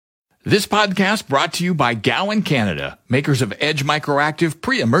This podcast brought to you by Gowan Canada, makers of Edge Microactive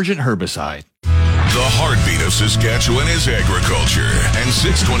pre-emergent herbicide. The heartbeat of Saskatchewan is agriculture, and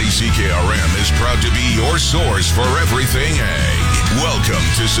 620 CKRM is proud to be your source for everything ag. Welcome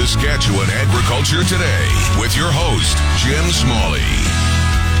to Saskatchewan Agriculture Today with your host, Jim Smalley.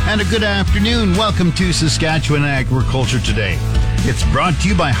 And a good afternoon. Welcome to Saskatchewan Agriculture Today. It's brought to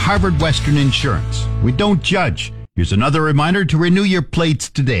you by Harvard Western Insurance. We don't judge. Here's another reminder to renew your plates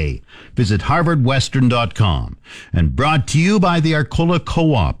today. Visit harvardwestern.com. And brought to you by the Arcola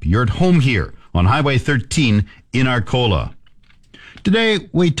Co-op. You're at home here on Highway 13 in Arcola. Today,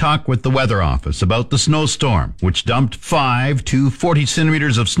 we talk with the Weather Office about the snowstorm, which dumped 5 to 40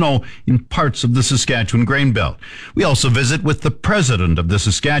 centimeters of snow in parts of the Saskatchewan grain belt. We also visit with the president of the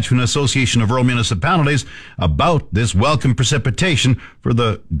Saskatchewan Association of Rural Municipalities about this welcome precipitation for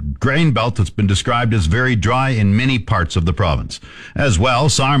the grain belt that's been described as very dry in many parts of the province. As well,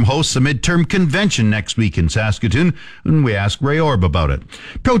 SARM hosts a midterm convention next week in Saskatoon, and we ask Ray Orb about it.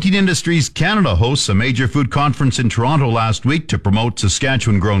 Protein Industries Canada hosts a major food conference in Toronto last week to promote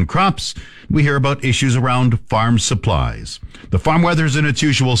Saskatchewan-grown crops. We hear about issues around farm supplies. The farm weather's in its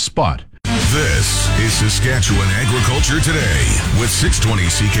usual spot. This is Saskatchewan Agriculture Today with 620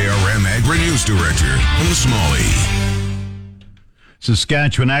 CKRM Agri-News Director, Jim Smalley.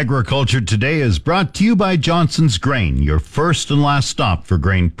 Saskatchewan Agriculture Today is brought to you by Johnson's Grain, your first and last stop for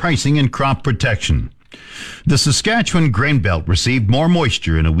grain pricing and crop protection. The Saskatchewan grain belt received more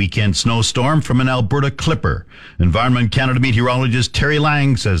moisture in a weekend snowstorm from an Alberta clipper. Environment Canada meteorologist Terry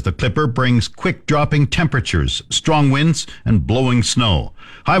Lang says the clipper brings quick dropping temperatures, strong winds, and blowing snow.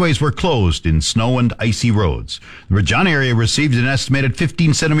 Highways were closed in snow and icy roads. The Regina area received an estimated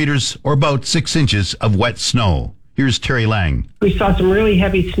 15 centimeters or about 6 inches of wet snow. Here's Terry Lang. We saw some really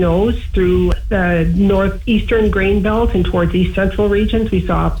heavy snows through the northeastern grain belt and towards east central regions. We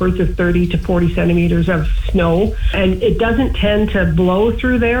saw upwards of 30 to 40 centimeters of snow. And it doesn't tend to blow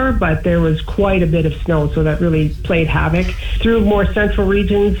through there, but there was quite a bit of snow, so that really played havoc. Through more central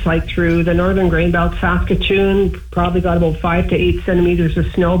regions, like through the northern grain belt, Saskatoon, probably got about 5 to 8 centimeters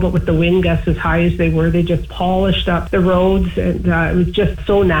of snow, but with the wind gusts as high as they were, they just polished up the roads, and it was just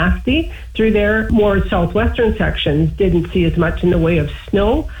so nasty through there. More southwestern sections didn't see as much in the way of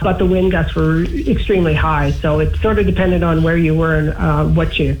snow, but the wind gusts were extremely high, so it sort of depended on where you were and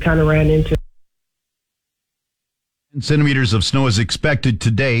what you kind of ran into. Centimeters of snow is expected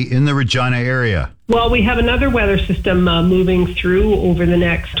today in the Regina area. Well, we have another weather system moving through over the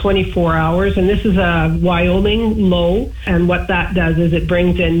next 24 hours, and this is a Wyoming low, and what that does is it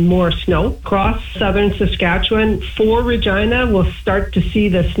brings in more snow across southern Saskatchewan. For Regina, we'll start to see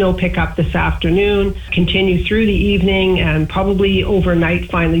the snow pick up this afternoon, continue through the evening, and probably overnight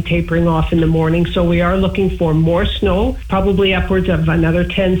finally tapering off in the morning. So we are looking for more snow, probably upwards of another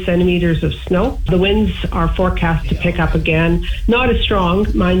 10 centimeters of snow. The winds are forecast to pick up again, not as strong,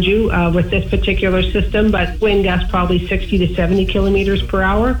 mind you, with this particular system, but wind gusts probably 60 to 70 kilometers per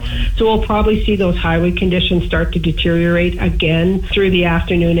hour. So we'll probably see those highway conditions start to deteriorate again through the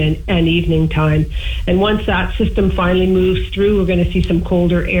afternoon and evening time. And once that system finally moves through, we're going to see some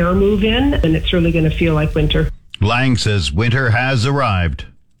colder air move in, and it's really going to feel like winter. Lang says winter has arrived.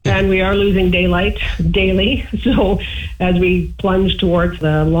 And we are losing daylight daily. So as we plunge towards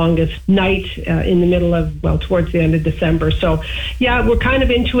the longest night in the middle of, towards the end of December. So, yeah, we're kind of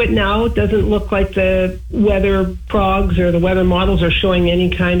into it now. It doesn't look like the weather progs or the weather models are showing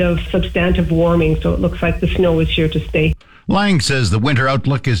any kind of substantive warming. So it looks like the snow is here to stay. Lang says the winter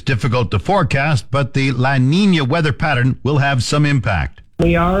outlook is difficult to forecast, but the La Nina weather pattern will have some impact.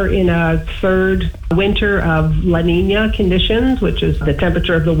 We are in a third winter of La Nina conditions, which is the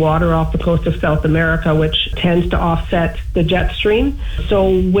temperature of the water off the coast of South America, which tends to offset the jet stream. So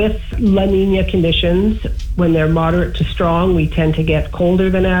with La Nina conditions, when they're moderate to strong, we tend to get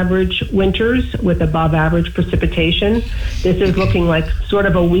colder than average winters with above average precipitation. This is looking like sort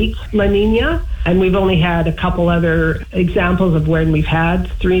of a weak La Nina. And we've only had a couple other examples of when we've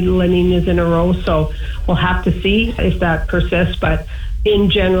had 3 La Ninas in a row. So we'll have to see if that persists. But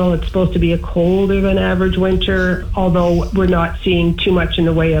in general, it's supposed to be a colder than average winter, although we're not seeing too much in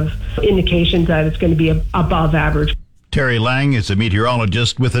the way of indications that it's going to be above average. Terry Lang is a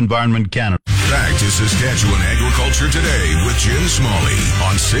meteorologist with Environment Canada. Back to Saskatchewan Agriculture Today with Jim Smalley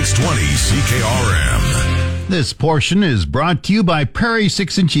on 620 CKRM. This portion is brought to you by Prairie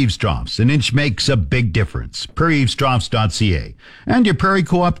 6-inch eavesdrops. An inch makes a big difference. PrairieEavesdrops.ca and your Prairie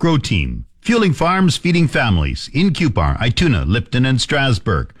Co-op Grow Team. Fueling farms, feeding families in Cupar, Ituna, Lipton, and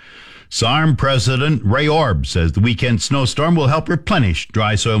Strasbourg. SARM President Ray Orb says the weekend snowstorm will help replenish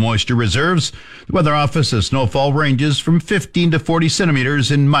dry soil moisture reserves. The Weather Office says snowfall ranges from 15 to 40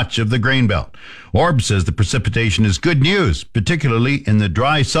 centimeters in much of the grain belt. Orb says the precipitation is good news, particularly in the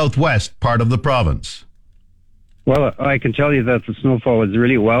dry southwest part of the province. Well, I can tell you that the snowfall is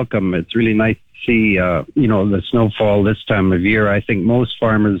really welcome. It's really nice to see, the snowfall this time of year. I think most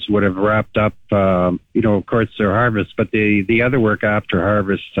farmers would have wrapped up, of course, their harvest, but the other work after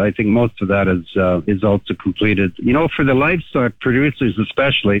harvest, I think most of that is also completed. For the livestock producers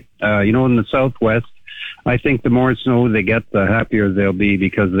especially, in the southwest, I think the more snow they get, the happier they'll be,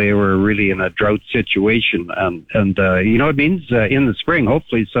 because they were really in a drought situation. And it means in the spring,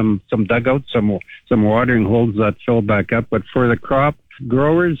 hopefully some dugouts, some watering holes that fill back up. But for the crop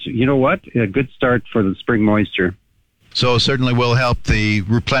growers, you know what? A good start for the spring moisture. So certainly will help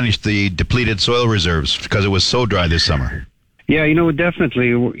replenish the depleted soil reserves, because it was so dry this summer. Yeah,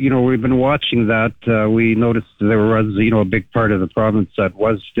 definitely. We've been watching that. We noticed there was, a big part of the province that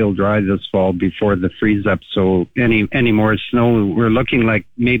was still dry this fall before the freeze up. So any more snow, we're looking like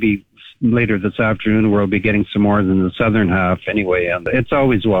maybe later this afternoon we'll be getting some more than the southern half anyway. And it's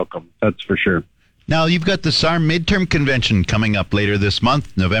always welcome, that's for sure. Now, you've got the SARM midterm convention coming up later this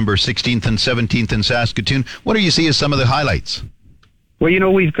month, November 16th and 17th in Saskatoon. What do you see as some of the highlights?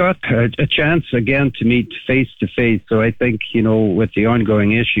 Well, we've got a chance again to meet face to face. So I think, with the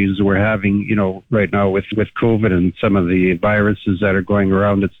ongoing issues we're having, right now with COVID and some of the viruses that are going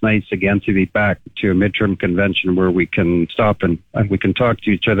around, it's nice again to be back to a midterm convention where we can stop and we can talk to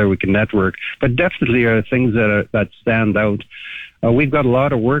each other, we can network. But definitely are things that stand out. We've got a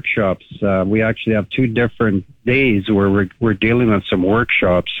lot of workshops. We actually have 2 different days where we're dealing with some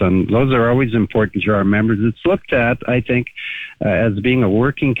workshops, and those are always important to our members. It's looked at, I think, as being a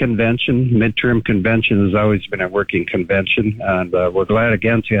working convention. Midterm convention has always been a working convention, and we're glad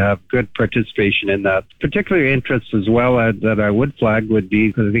again to have good participation in that. Particular interest as well that I would flag would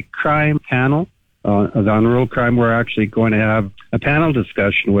be the crime panel. On rural crime, we're actually going to have a panel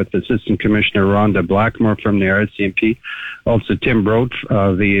discussion with Assistant Commissioner Rhonda Blackmore from the RCMP, also Tim Broad,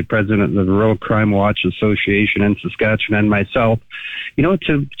 the president of the Rural Crime Watch Association in Saskatchewan, and myself,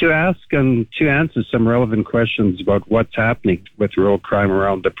 to ask and to answer some relevant questions about what's happening with rural crime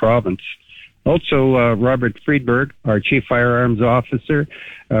around the province. Also, Robert Friedberg, our Chief Firearms Officer,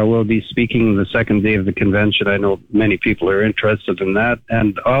 will be speaking the second day of the convention. I know many people are interested in that,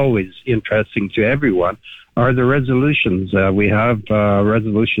 and always interesting to everyone are the resolutions. We have a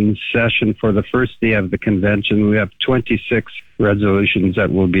resolution session for the first day of the convention. We have 26 resolutions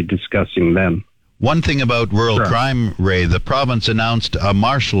that we'll be discussing then. One thing about rural crime, Ray, the province announced a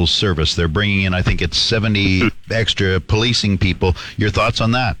marshal's service. They're bringing in, I think it's 70 extra policing people. Your thoughts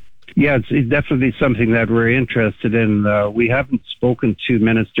on that? Yeah, it's definitely something that we're interested in. We haven't spoken to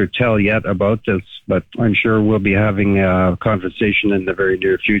Minister Tell yet about this, but I'm sure we'll be having a conversation in the very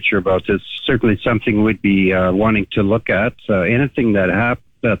near future about this. Certainly something we'd be wanting to look at. Anything that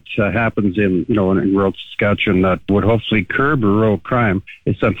happens in rural Saskatchewan that would hopefully curb rural crime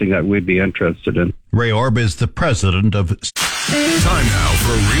is something that we'd be interested in. Ray Orb is the president of... Time now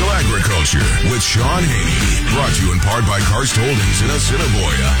for Real Agriculture with Sean Haney. Brought to you in part by Karst Holdings in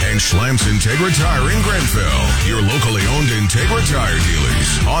Assiniboia and Schlamps Integra Tire in Grenfell. Your locally owned Integra Tire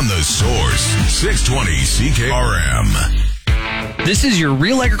dealers on The Source, 620 CKRM. This is your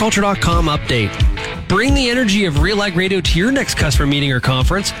RealAgriculture.com update. Bring the energy of Real Ag Radio to your next customer meeting or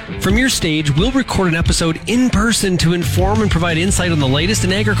conference. From your stage, we'll record an episode in person to inform and provide insight on the latest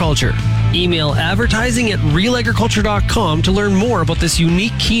in agriculture. Email advertising@realagriculture.com to learn more about this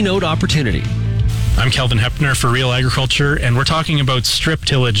unique keynote opportunity. I'm Kelvin Hepner for Real Agriculture, and we're talking about strip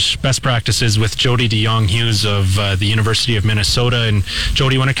tillage best practices with Jody DeYoung-Hughes of the University of Minnesota. And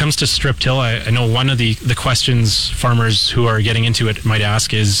Jody, when it comes to strip till, I know one of the questions farmers who are getting into it might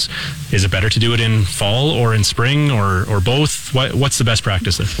ask is it better to do it in fall or in spring or both? What's the best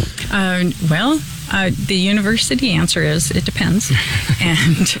practice there? The university answer is it depends,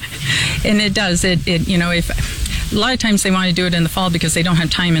 and it does. If a lot of times they want to do it in the fall because they don't have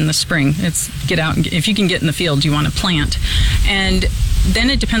time in the spring. It's get out and if you can get in the field, you want to plant, and then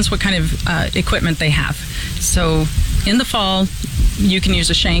it depends what kind of equipment they have. So in the fall, you can use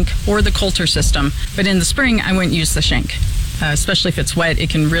a shank or the Coulter system, but in the spring, I wouldn't use the shank. especially if it's wet, it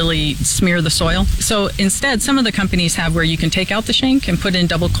can really smear the soil. So instead, some of the companies have where you can take out the shank and put in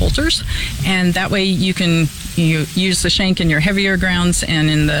double coulters, and that way you use the shank in your heavier grounds and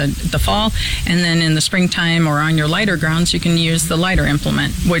in the fall, and then in the springtime or on your lighter grounds, you can use the lighter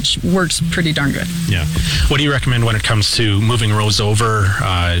implement, which works pretty darn good. Yeah. What do you recommend when it comes to moving rows over?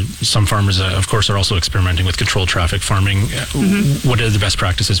 Some farmers, of course, are also experimenting with controlled traffic farming. What are the best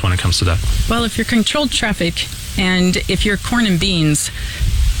practices when it comes to that? Well, if you're controlled traffic and if you're corn and beans,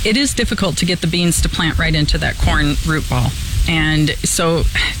 it is difficult to get the beans to plant right into that corn root ball. And so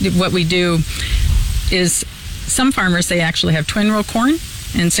what we do is some farmers, they actually have twin row corn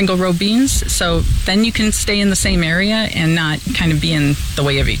and single row beans, so then you can stay in the same area and not kind of be in the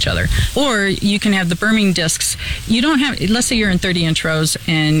way of each other. Or you can have the berming discs. You don't have, let's say you're in 30-inch rows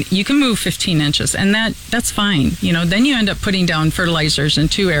and you can move 15 inches, and that's fine. Then you end up putting down fertilizers in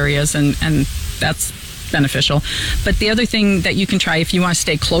two areas, and that's beneficial. But the other thing that you can try if you want to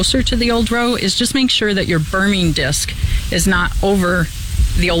stay closer to the old row is just make sure that your berming disc is not over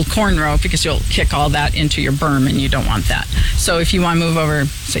the old corn row, because you'll kick all that into your berm and you don't want that. So if you want to move over,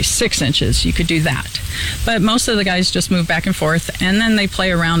 say 6 inches, you could do that. But most of the guys just move back and forth, and then they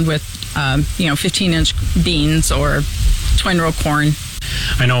play around with 15-inch beans or twin row corn.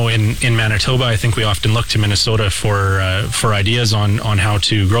 I know in Manitoba, I think we often look to Minnesota for ideas on how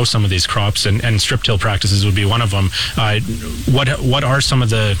to grow some of these crops, and strip till practices would be one of them. What are some of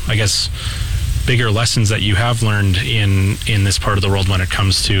the, I guess, bigger lessons that you have learned in this part of the world when it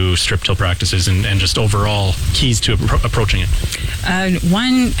comes to strip till practices and just overall keys to approaching it?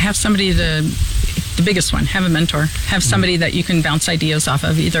 One, have somebody the biggest one, have a mentor. Have somebody that you can bounce ideas off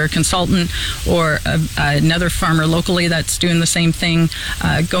of, either a consultant or another farmer locally that's doing the same thing,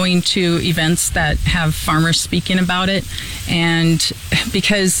 going to events that have farmers speaking about it. And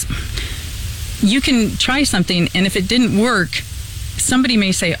because you can try something, and if it didn't work, somebody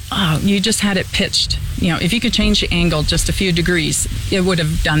may say, oh, you just had it pitched. If you could change the angle just a few degrees, it would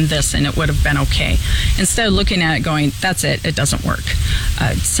have done this and it would have been okay. Instead of looking at it going, that's it doesn't work.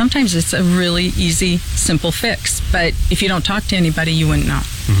 Sometimes it's a really easy, simple fix. But if you don't talk to anybody, you wouldn't know.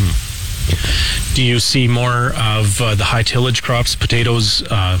 Mm-hmm. Do you see more of the high tillage crops, potatoes,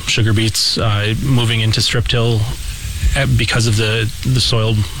 sugar beets, moving into strip till because of the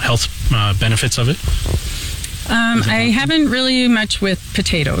soil health benefits of it? I haven't really much with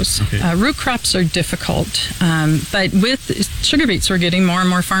potatoes. Okay. Root crops are difficult, but with sugar beets, we're getting more and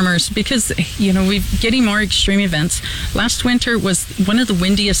more farmers because, we're getting more extreme events. Last winter was one of the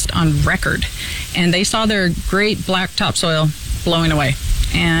windiest on record, and they saw their great black topsoil blowing away.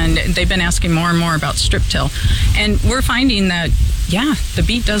 And they've been asking more and more about strip till. And we're finding that, the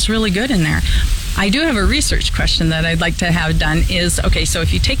beet does really good in there. I do have a research question that I'd like to have done is, okay, so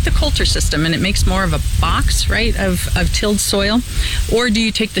if you take the coulter system and it makes more of a box, right, of tilled soil, or do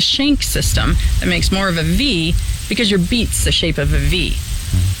you take the shank system that makes more of a V because your beet's the shape of a V?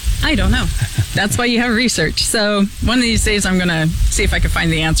 I don't know. That's why you have research. So one of these days I'm going to see if I can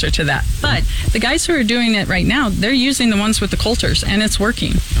find the answer to that. But the guys who are doing it right now, they're using the ones with the coulters, and it's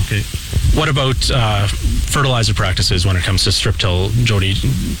working. Okay. What about fertilizer practices when it comes to strip till, Jody?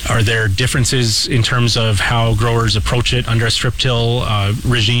 Are there differences in terms of how growers approach it under a strip till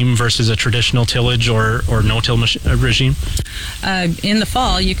regime versus a traditional tillage or no-till regime? In the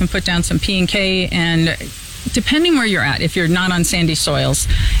fall, you can put down some P&K, and depending where you're at, if you're not on sandy soils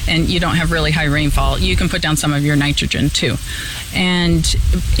and you don't have really high rainfall, you can put down some of your nitrogen too. And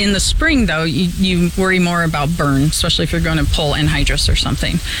in the spring, though, you worry more about burn, especially if you're going to pull anhydrous or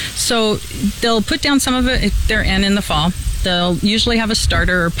something. So they'll put down some of it there, and in the fall, they'll usually have a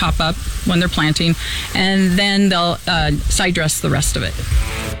starter or pop up when they're planting, and then they'll side dress the rest of it.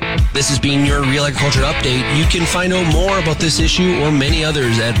 This has been your Real Agriculture Update. You can find out more about this issue or many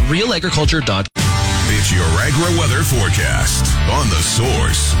others at realagriculture.com. It's your agri-weather forecast on The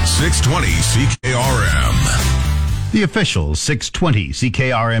Source, 620 CKRM. The official 620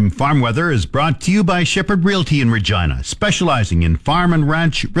 CKRM Farm Weather is brought to you by Shepherd Realty in Regina, specializing in farm and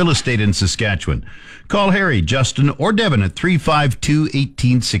ranch real estate in Saskatchewan. Call Harry, Justin, or Devin at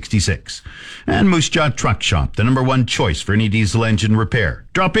 352-1866. And Moose Jaw Truck Shop, the #1 choice for any diesel engine repair.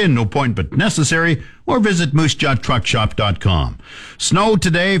 Drop in, no appointment necessary, or visit moosejawtruckshop.com. Snow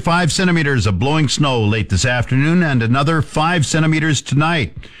today, 5 centimeters of blowing snow late this afternoon, and another 5 centimeters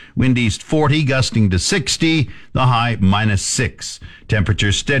tonight. Wind east 40, gusting to 60, the high -6.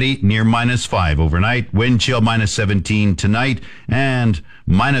 Temperature steady near -5 overnight. Wind chill -17 tonight and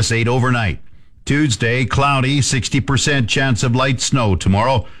 -8 overnight. Tuesday, cloudy, 60% chance of light snow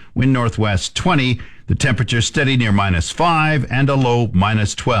tomorrow. wind northwest 20. The temperature steady near -5 and a low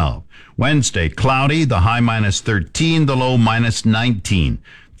 -12. Wednesday, cloudy, the high -13, the low -19.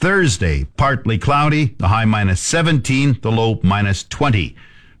 Thursday, partly cloudy, the high -17, the low -20.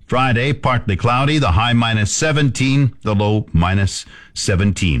 Friday, partly cloudy, the high -17, the low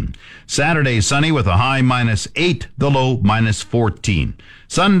 -17. Saturday, sunny with a high -8, the low -14.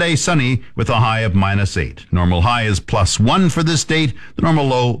 Sunday, sunny with a high of -8. Normal high is +1 for this date, the normal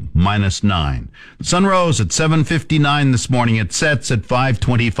low -9. The sun rose at 7:59 this morning. It sets at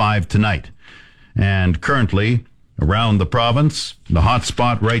 5:25 tonight. And currently, around the province, the hot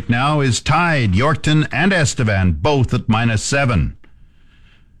spot right now is Tide, Yorkton, and Estevan, both at -7.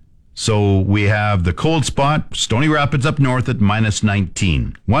 So we have the cold spot, Stony Rapids up north at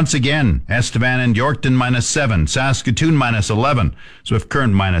 -19. Once again, Estevan and Yorkton -7, Saskatoon -11, Swift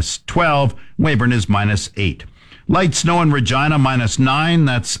Current -12, Weyburn is -8. Light snow in Regina -9,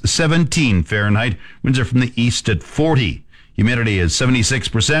 that's 17 Fahrenheit. Winds are from the east at 40. Humidity is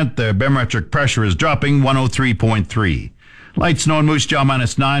 76%. The barometric pressure is dropping 103.3. Light snow in Moose Jaw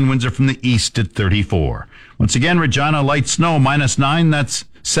 -9, winds are from the east at 34. Once again, Regina, light snow -9, that's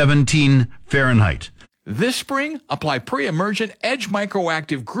 17 Fahrenheit. This spring, apply pre-emergent Edge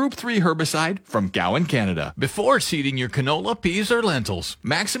Microactive Group 3 herbicide from Gowan, Canada, before seeding your canola, peas, or lentils.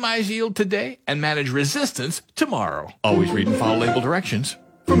 Maximize yield today and manage resistance tomorrow. Always read and follow label directions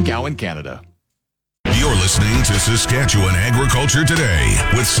from Gowan, Canada. You're listening to Saskatchewan Agriculture Today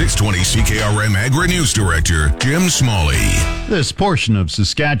with 620 CKRM Agri-News Director Jim Smalley. This portion of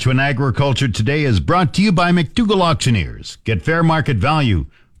Saskatchewan Agriculture Today is brought to you by McDougall Auctioneers. Get fair market value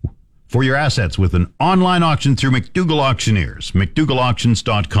for your assets with an online auction through McDougall Auctioneers,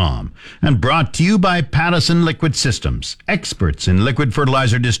 McDougallAuctions.com. And brought to you by Pattison Liquid Systems, experts in liquid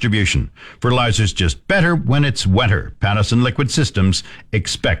fertilizer distribution. Fertilizer's just better when it's wetter. Pattison Liquid Systems,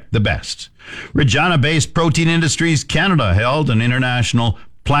 expect the best. Regina-based Protein Industries Canada held an international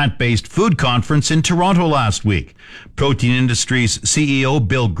plant-based food conference in Toronto last week. Protein Industries CEO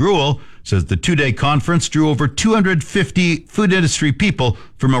Bill Grewal says the two-day conference drew over 250 food industry people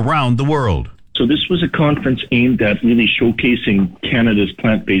from around the world. So this was a conference aimed at really showcasing Canada's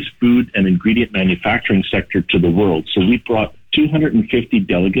plant-based food and ingredient manufacturing sector to the world. So we brought 250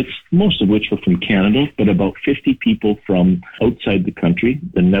 delegates, most of which were from Canada, but about 50 people from outside the country,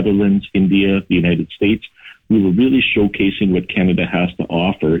 the Netherlands, India, the United States. We were really showcasing what Canada has to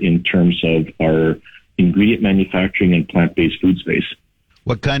offer in terms of our ingredient manufacturing and plant-based food space.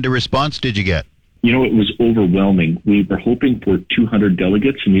 What kind of response did you get? You know, it was overwhelming. We were hoping for 200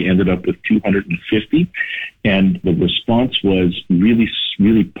 delegates, and we ended up with 250. And the response was really,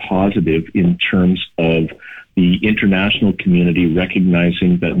 really positive in terms of the international community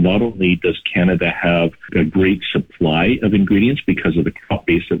recognizing that not only does Canada have a great supply of ingredients because of the crop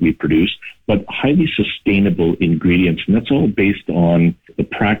base that we produce, but highly sustainable ingredients. And that's all based on the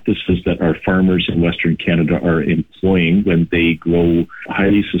practices that our farmers in Western Canada are employing when they grow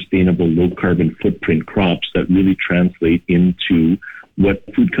highly sustainable, low-carbon footprint crops that really translate into what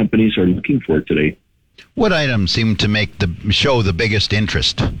food companies are looking for today. What items seem to show the biggest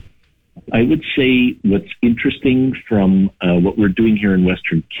interest? I would say what's interesting from what we're doing here in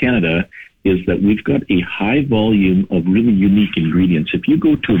Western Canada is that we've got a high volume of really unique ingredients. If you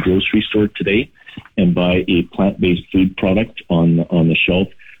go to a grocery store today and buy a plant-based food product on the shelf,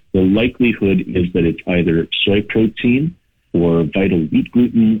 the likelihood is that it's either soy protein or vital wheat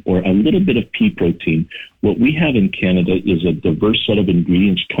gluten or a little bit of pea protein. What we have in Canada is a diverse set of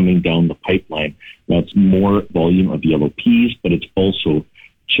ingredients coming down the pipeline. That's more volume of yellow peas, but it's also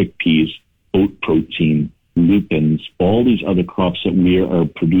chickpeas, oat protein, lupins, all these other crops that we are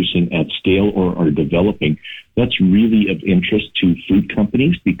producing at scale or are developing. That's really of interest to food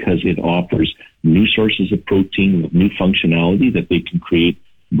companies because it offers new sources of protein with new functionality that they can create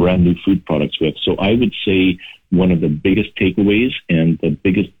brand new food products with. So I would say one of the biggest takeaways and the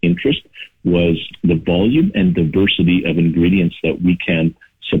biggest interest was the volume and diversity of ingredients that we can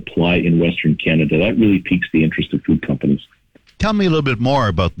supply in Western Canada. That really piques the interest of food companies. Tell me a little bit more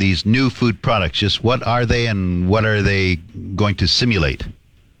about these new food products. Just what are they and what are they going to simulate?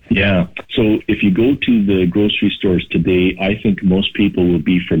 Yeah. So if you go to the grocery stores today, I think most people will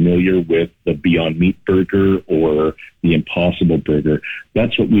be familiar with the Beyond Meat burger or the Impossible burger.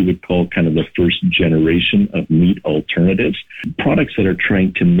 That's what we would call kind of the first generation of meat alternatives, products that are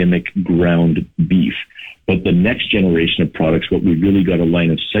trying to mimic ground beef. But the next generation of products, what we really got a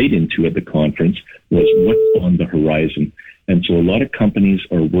line of sight into at the conference was what's on the horizon. And so a lot of companies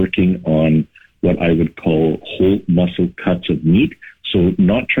are working on what I would call whole muscle cuts of meat. So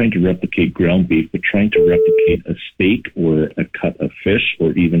not trying to replicate ground beef, but trying to replicate a steak or a cut of fish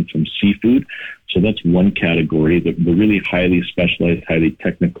or even some seafood. So that's one category, the really highly specialized, highly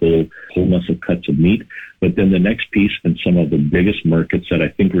technical whole muscle cuts of meat. But then the next piece, and some of the biggest markets that I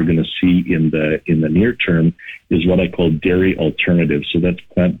think we're going to see in the near term, is what I call dairy alternatives. So that's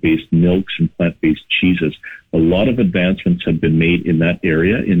plant-based milks and plant-based cheeses. A lot of advancements have been made in that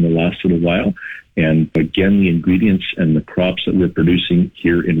area in the last little while. And again, the ingredients and the crops that we're producing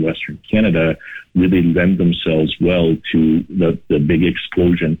here in Western Canada really lend themselves well to the big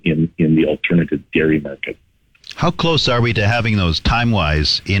explosion in the alternative dairy market. How close are we to having those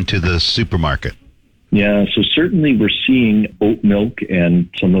time-wise into the supermarket? Yeah, so certainly we're seeing oat milk and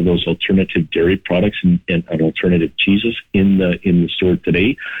some of those alternative dairy products and alternative cheeses in the store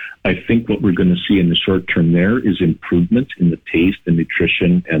today. I think what we're going to see in the short term there is improvement in the taste and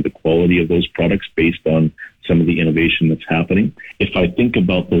nutrition and the quality of those products based on some of the innovation that's happening. If I think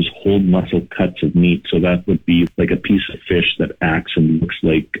about those whole muscle cuts of meat, so that would be like a piece of fish that acts and looks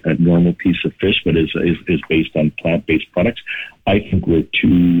like a normal piece of fish, but is based on plant-based products. I think we're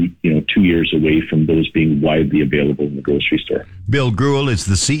 2 years away from those being widely available in the grocery store. Bill Greuel is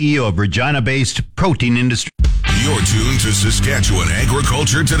the CEO of Regina-based Protein Industry. You're tuned to Saskatchewan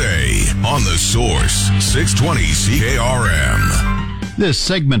Agriculture Today on The Source, 620 CKRM. This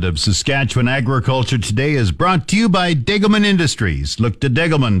segment of Saskatchewan Agriculture Today is brought to you by Degelman Industries. Look to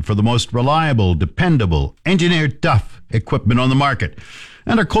Degelman for the most reliable, dependable, engineered tough equipment on the market.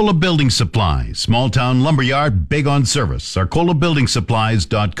 And Arcola Building Supply, small town lumberyard, big on service.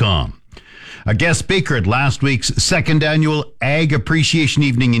 ArcolaBuildingSupplies.com. A guest speaker at last week's second annual Ag Appreciation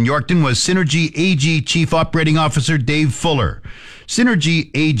Evening in Yorkton was Synergy AG Chief Operating Officer Dave Fuller.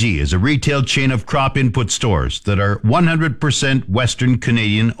 Synergy AG is a retail chain of crop input stores that are 100% Western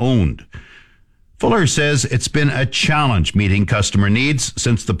Canadian owned. Fuller says it's been a challenge meeting customer needs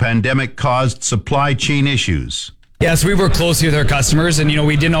since the pandemic caused supply chain issues. Yes, we work closely with our customers, and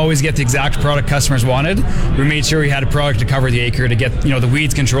we didn't always get the exact product customers wanted. We made sure we had a product to cover the acre to get the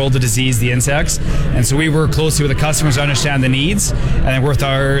weeds controlled, the disease, the insects, and so we work closely with the customers to understand the needs, and then with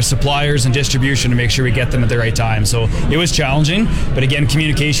our suppliers and distribution to make sure we get them at the right time. So it was challenging, but again,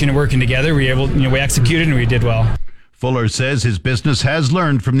 communication and working together, we executed and we did well. Fuller says his business has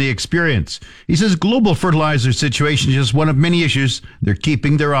learned from the experience. He says global fertilizer situation is just one of many issues they're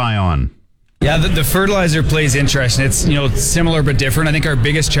keeping their eye on. Yeah, the fertilizer plays interesting. It's similar but different. I think our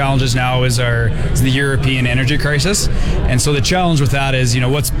biggest challenges now is the European energy crisis, and so the challenge with that is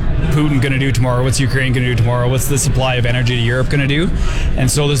what's Putin going to do tomorrow? What's Ukraine going to do tomorrow? What's the supply of energy to Europe going to do? And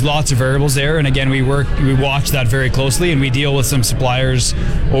so there's lots of variables there. And again, we watch that very closely, and we deal with some suppliers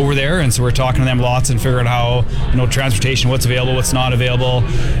over there, and so we're talking to them lots and figuring out how transportation, what's available, what's not available,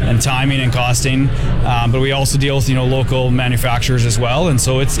 and timing and costing. But we also deal with local manufacturers as well, and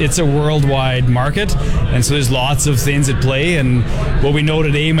so it's a worldwide market, and so there's lots of things at play, and what we know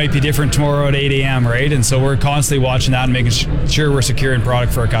today might be different tomorrow at 8 a.m., right? And so we're constantly watching that and making sure we're securing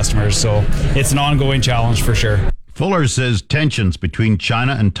product for our customers. So it's an ongoing challenge for sure. Fuller says tensions between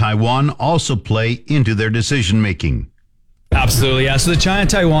China and Taiwan also play into their decision making. Absolutely, yeah. So the China,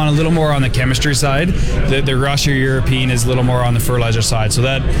 Taiwan, a little more on the chemistry side. The Russia, European is a little more on the fertilizer side. So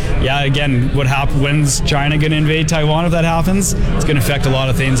that, yeah, again, when's China going to invade Taiwan if that happens? It's going to affect a lot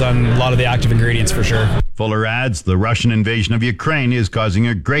of things on a lot of the active ingredients for sure. Fuller adds the Russian invasion of Ukraine is causing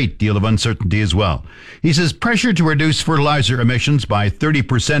a great deal of uncertainty as well. He says pressure to reduce fertilizer emissions by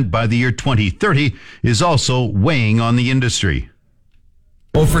 30% by the year 2030 is also weighing on the industry.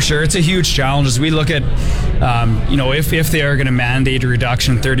 Oh, for sure. It's a huge challenge as we look at, if they are going to mandate a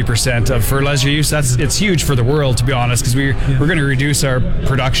reduction 30% of fertilizer use, it's huge for the world, to be honest, because we're going to reduce our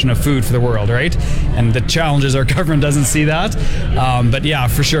production of food for the world, right? And the challenge is our government doesn't see that. But yeah,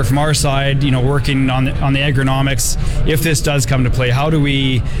 for sure, from our side, working on the agronomics, if this does come to play, how do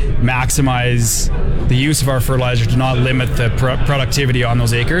we maximize the use of our fertilizer to not limit the productivity on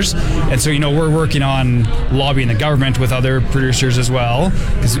those acres? And so, we're working on lobbying the government with other producers as well,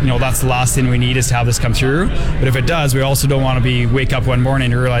 because that's the last thing we need is to have this come through. But if it does, we also don't want to wake up one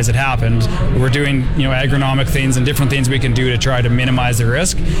morning and realize it happened. We're doing agronomic things and different things we can do to try to minimize the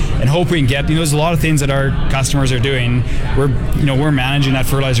risk and hope we can get there's a lot of things that our customers are doing. We're managing that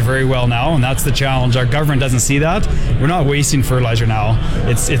fertilizer very well now, and that's the challenge. Our government doesn't see that. We're not wasting fertilizer now.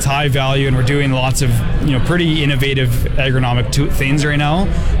 It's high value, and we're doing lots of pretty innovative agronomic things right now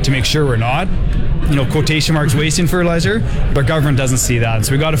to make sure we're not quotation marks wasting fertilizer, but government doesn't see that.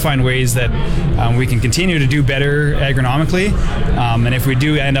 So we got to find ways that we can continue to do better agronomically, and if we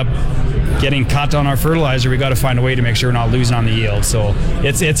do end up getting cut on our fertilizer, we got to find a way to make sure we're not losing on the yield. So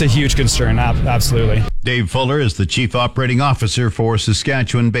it's a huge concern, absolutely. Dave Fuller is the Chief Operating Officer for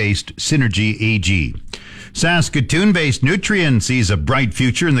Saskatchewan-based Synergy AG. Saskatoon-based Nutrien sees a bright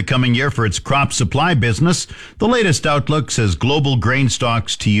future in the coming year for its crop supply business. The latest outlook says global grain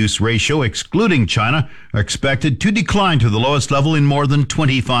stocks-to-use ratio, excluding China, are expected to decline to the lowest level in more than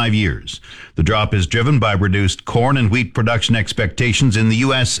 25 years. The drop is driven by reduced corn and wheat production expectations in the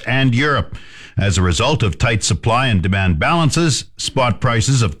U.S. and Europe. As a result of tight supply and demand balances, spot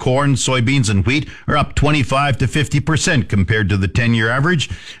prices of corn, soybeans, and wheat are up 25 to 50% compared to the 10-year average,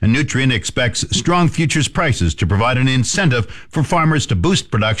 and Nutrien expects strong futures prices to provide an incentive for farmers to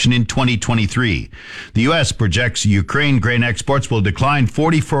boost production in 2023. The U.S. projects Ukraine grain exports will decline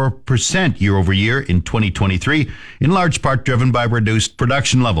 44% year over year in 2023, in large part driven by reduced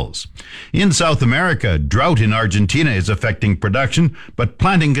production levels. In South America, drought in Argentina is affecting production, but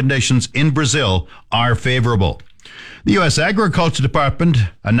planting conditions in Brazil are favorable. The U.S. Agriculture Department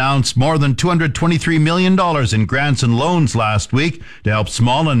announced more than $223 million in grants and loans last week to help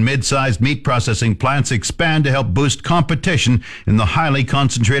small and mid-sized meat processing plants expand to help boost competition in the highly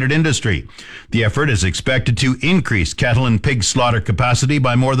concentrated industry. The effort is expected to increase cattle and pig slaughter capacity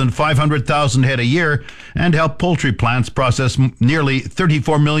by more than 500,000 head a year and help poultry plants process nearly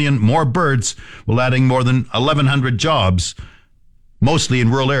 34 million more birds, while adding more than 1,100 jobs, mostly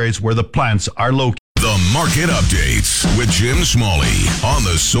in rural areas where the plants are located. The Market Updates with Jim Smalley on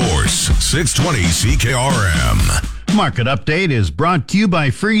The Source, 620 CKRM. Market Update is brought to you by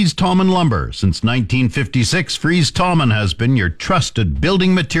Fries Tallman Lumber. Since 1956, Fries Tallman has been your trusted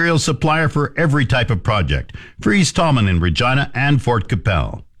building material supplier for every type of project. Fries Tallman in Regina and Fort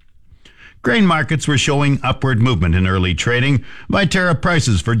Capel. Grain markets were showing upward movement in early trading. Viterra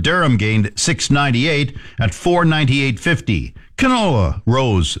prices for Durham gained $6.98 at $4.9850. Canola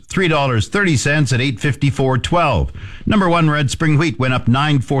rose $3.30 at $8.5412. Number 1 red spring wheat went up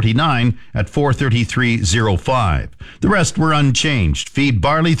 $9.49 at $4.3305. The rest were unchanged. Feed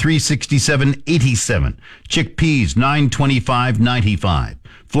barley $3.6787. Chickpeas $9.2595.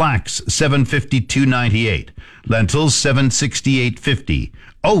 Flax $7.5298. Lentils $7.6850.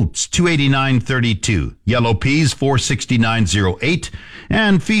 Oats $2.8932. Yellow peas $4.6908.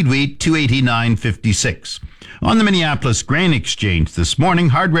 And feed wheat $2.8956. On the Minneapolis Grain Exchange this morning,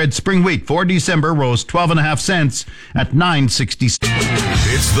 hard red spring wheat for December rose 12.5 cents at $9.60.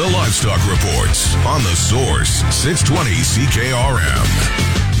 It's the Livestock Reports on The Source, 620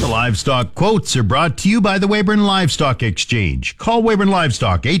 CKRM. The livestock quotes are brought to you by the Weyburn Livestock Exchange. Call Weyburn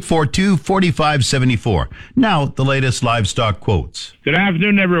Livestock 842-4574. Now, the latest livestock quotes. Good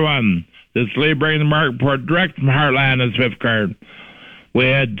afternoon, everyone. This is Lee bringing the market report direct from Heartland and Swiftcard. We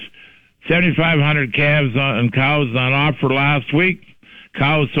had 7,500 calves and cows on offer last week.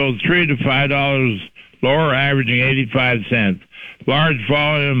 Cows sold $3 to $5 lower, averaging 85 cents. Large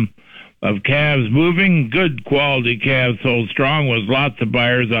volume of calves moving. Good quality calves sold strong with lots of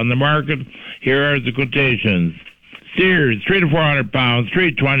buyers on the market. Here are the quotations. Steers, 300 to 400 pounds,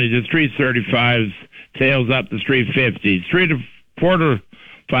 320 to 335. Sales up to 350. 3 to 4 to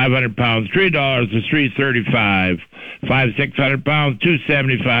 500 pounds, $3 to $335. 500-600 pounds,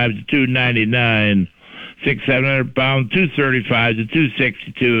 $275 to $299. 600-700 pounds, $235 to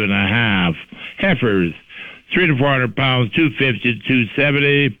 $262.5. Heifers, 300 to 400 pounds, $250 to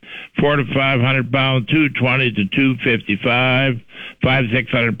 $270. 400 to 500 pounds, $220 to $255.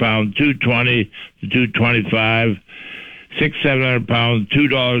 500-600 pounds, $220 to $225. 600-700 pounds, $2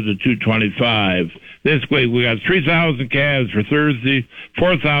 to $225. This week we got 3,000 calves for Thursday,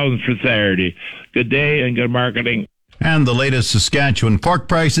 4,000 for Saturday. Good day and good marketing. And the latest Saskatchewan pork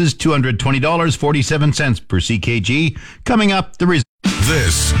prices, $220.47 per CKG. Coming up, the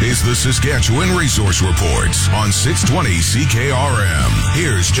This is the Saskatchewan Resource Report on 620 CKRM.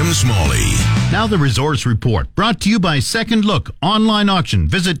 Here's Jim Smalley. Now the Resource Report, brought to you by Second Look Online Auction.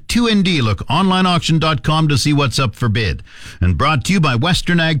 Visit 2ndlookonlineauction.com to see what's up for bid. And brought to you by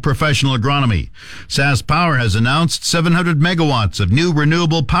Western Ag Professional Agronomy. SaskPower has announced 700 megawatts of new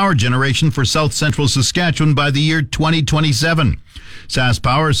renewable power generation for South Central Saskatchewan by the year 2027.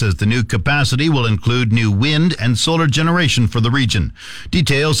 SaskPower says the new capacity will include new wind and solar generation for the region.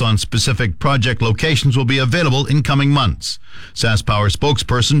 Details on specific project locations will be available in coming months. SaskPower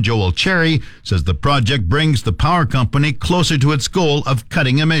spokesperson Joel Cherry says the project brings the power company closer to its goal of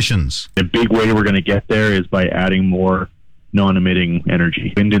cutting emissions. A big way we're going to get there is by adding more non-emitting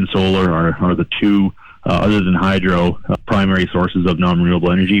energy. Wind and solar are the two, other than hydro, primary sources of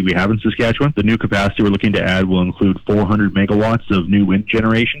non-renewable energy we have in Saskatchewan. The new capacity we're looking to add will include 400 megawatts of new wind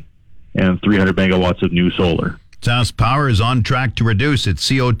generation and 300 megawatts of new solar. SaskPower is on track to reduce its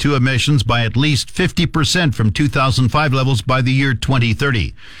CO2 emissions by at least 50% from 2005 levels by the year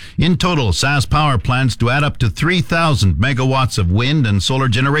 2030. In total, SaskPower plans to add up to 3,000 megawatts of wind and solar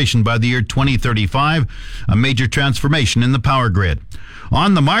generation by the year 2035, a major transformation in the power grid.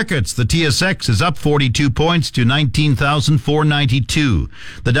 On the markets, the TSX is up 42 points to 19,492.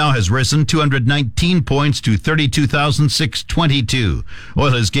 The Dow has risen 219 points to 32,622.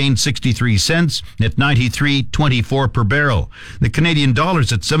 Oil has gained 63 cents at 93.24 per barrel. The Canadian dollar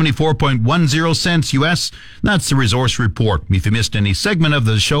is at 74.10 cents US. That's the Resource Report. If you missed any segment of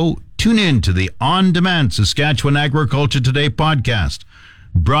the show, tune in to the on-demand Saskatchewan Agriculture Today podcast.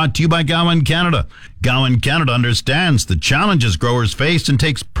 Brought to you by Gowan Canada. Gowan Canada understands the challenges growers face and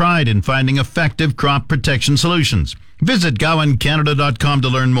takes pride in finding effective crop protection solutions. Visit GowanCanada.com to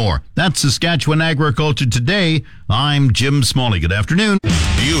learn more. That's Saskatchewan Agriculture Today. I'm Jim Smalley. Good afternoon.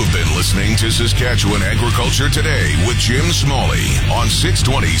 You've been listening to Saskatchewan Agriculture Today with Jim Smalley on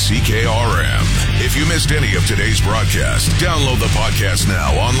 620 CKRM. If you missed any of today's broadcast, download the podcast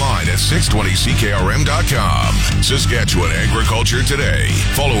now online at 620CKRM.com. Saskatchewan Agriculture Today,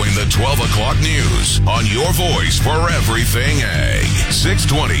 following the 12 o'clock news on your voice for everything ag.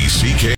 620 CK.